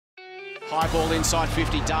High ball inside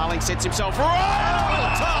 50. Darling sets himself right over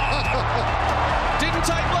the top. Didn't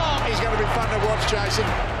take long. He's going to be fun to watch, Jason.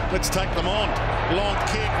 Let's take them on. Long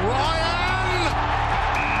kick. Ryan!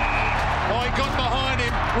 Oh, he got behind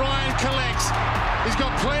him. Ryan collects. He's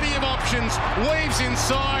got plenty of options. Weaves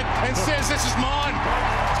inside and says, this is mine.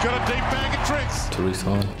 He's got a deep bag of tricks. To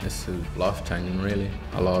resign, it's life-changing, really.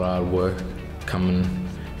 A lot of hard work coming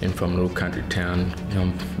in from a little country town.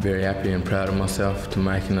 I'm very happy and proud of myself to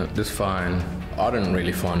making it this far, and I didn't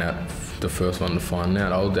really find out the first one to find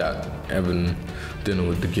out. I was out having dinner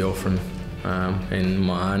with the girlfriend, and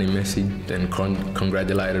my auntie Messi then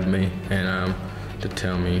congratulated me and to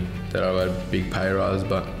tell me that I had a big pay rise,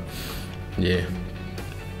 but yeah,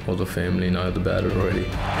 all the family knows about it already.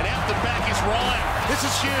 And out the back is Ryan. This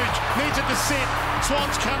is huge. Needs a descent.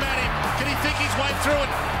 Swans come at him. Can he think his way through it?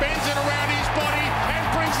 Bends it around his body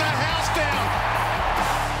and brings that house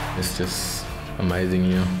down. It's just amazing,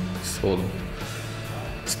 you know. It's all the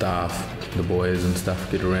staff, the boys and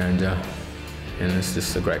stuff get around you, and it's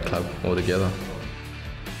just a great club altogether.